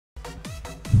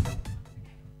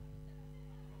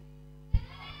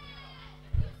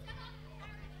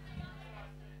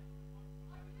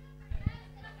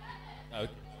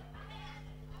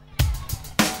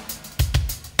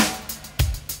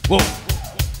Whoa.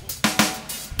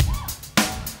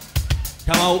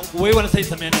 Come on, we want to see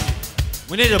some energy.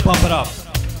 We need to bump it up.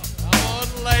 Come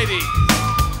on, ladies.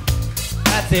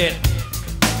 That's it.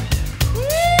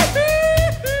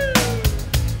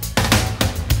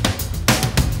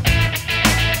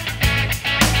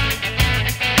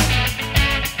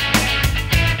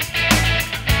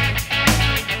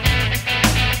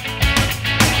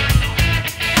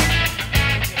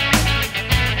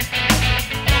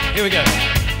 Here we go.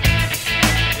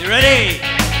 You ready?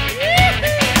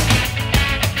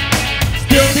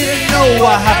 Still didn't know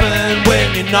what happened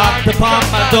when you knocked upon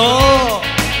my door.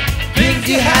 Things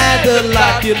you had, the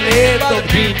life you lived, the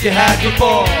dreams you had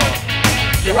before.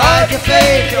 Your eyes, your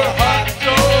face, your heart and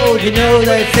soul, you know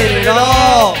they said it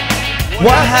all.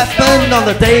 What happened on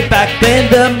the day back then,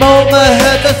 the moment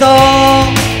hurt us all.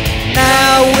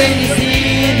 Now when you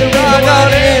see the rock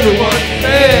on everyone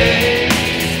say,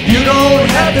 you don't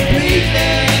have to please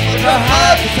them, but try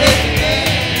hard to say the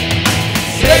name.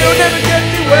 They don't never get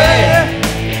anywhere.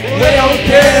 They don't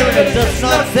care if it's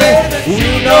not said.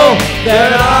 You know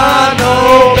that I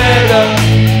know better.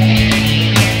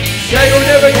 They don't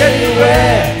never get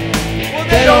anywhere.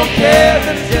 They don't care if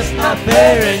it's just not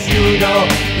fair. And you know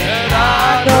that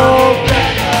I know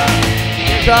better.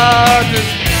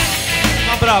 Just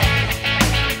pump it up.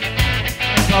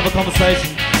 Let's have a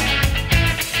conversation.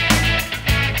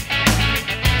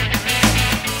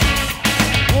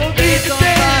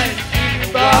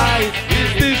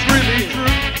 Is this really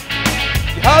true?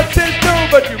 Your heart says no,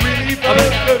 but you really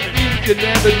believe you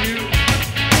never knew.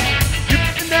 You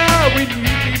now when you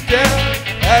deep down,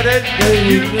 that is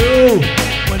you knew.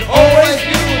 When always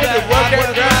knew that work I and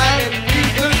was grind right and we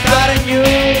could inside of you.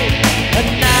 And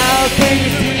now can you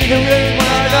see the reason why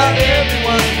I got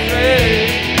everyone straight?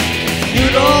 You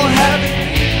don't have to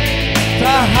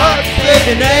try hard to say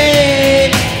the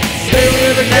name. They will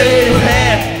never get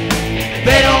anywhere.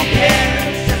 They don't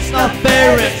care, it's just not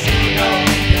fair. It's you know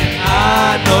that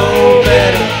I know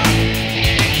better.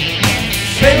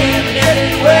 They will never get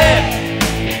anywhere.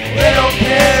 They don't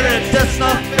care, it's just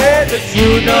not fair. But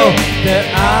you know that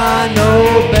I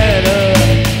know better.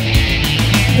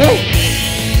 Woo.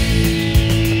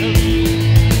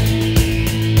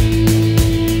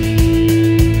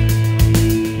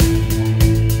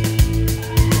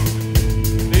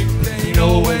 Things ain't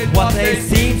always what they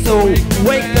seem, so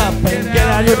wake up and get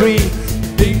out of your dreams.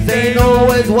 Things ain't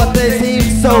always what they seem,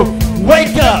 so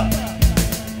wake up.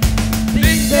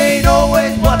 Things ain't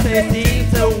always what they seem,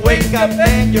 so wake up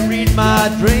and you read my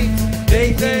dreams.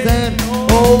 Things ain't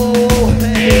always.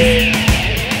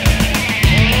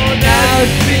 Oh, now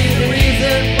it's being the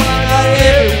reason why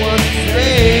everyone's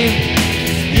saying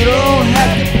you don't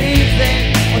have to please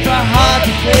them or try hard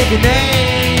to say your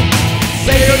name.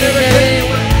 They don't never get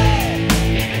anywhere.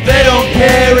 They don't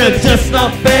care, it's just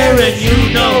not fair, and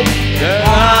you know that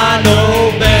I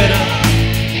know better.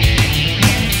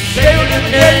 They don't never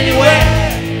get anywhere.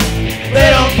 They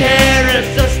don't care,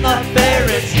 it's just not fair,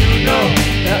 and you know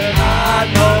that I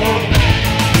know better.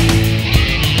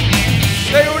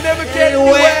 They don't never get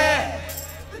anywhere.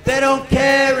 They don't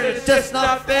care, it's just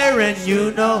not fair, and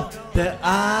you know that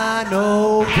I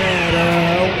know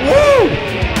better. Woo!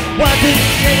 Why didn't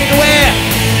you get anywhere?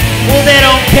 Well, they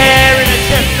don't care, and it's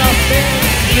just not fair.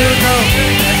 You know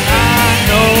that I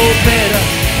know better.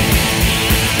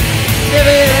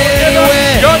 Never get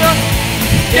anywhere. gonna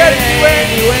get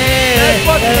anywhere. That's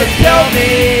what they tell me.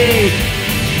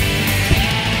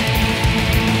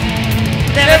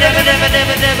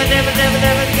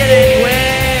 Never get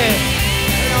anywhere.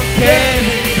 They don't care if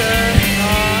it's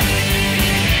not.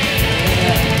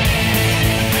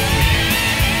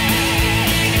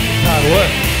 It's hard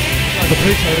work. I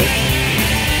appreciate it.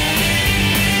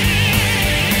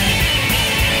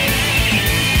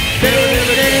 They don't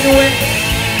ever get anywhere.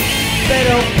 They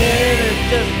don't care, it's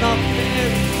just not fair.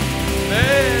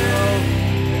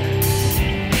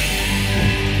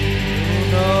 You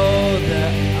know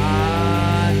that I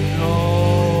know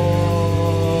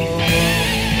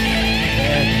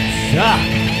better.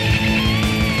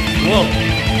 Whoa.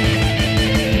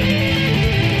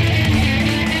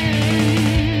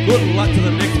 Good luck to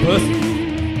the next person.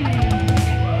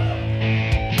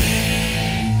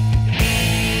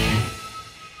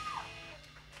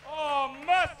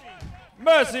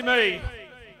 Mercy me.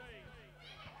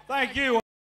 Thank you.